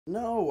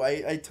No,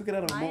 I took it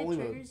out of Why it mode.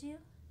 triggers you?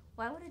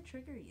 Why would it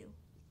trigger you?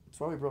 That's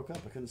why we broke up.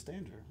 I couldn't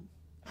stand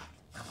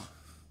her.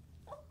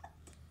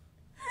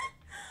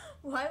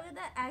 Why would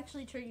that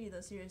actually trigger you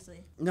though?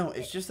 Seriously. No,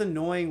 it's just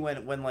annoying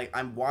when like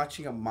I'm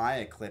watching a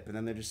Maya clip and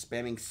then they're just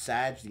spamming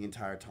Sag the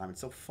entire time.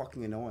 It's so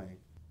fucking annoying.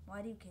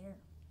 Why do you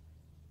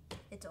care?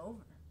 It's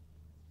over.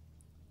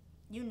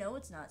 You know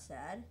it's not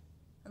sad,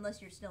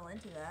 unless you're still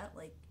into that.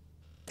 Like,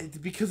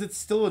 Because it's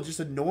still just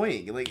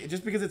annoying. Like,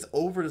 just because it's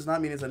over does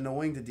not mean it's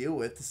annoying to deal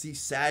with. To see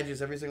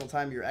Sages every single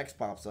time your ex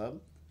pops up.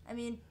 I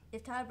mean,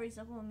 if Tyler breaks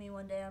up with me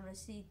one day, I'm gonna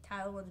see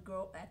Tyler with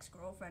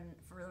ex-girlfriend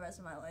for the rest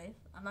of my life.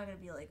 I'm not gonna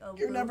be like, oh,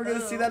 You're never boo-hoo.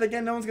 gonna see that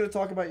again. No one's gonna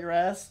talk about your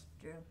ass.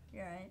 True.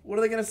 You're right. What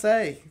are they gonna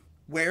say?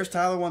 Where's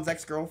Tyler one's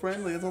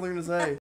ex-girlfriend? Like, that's all they're gonna say.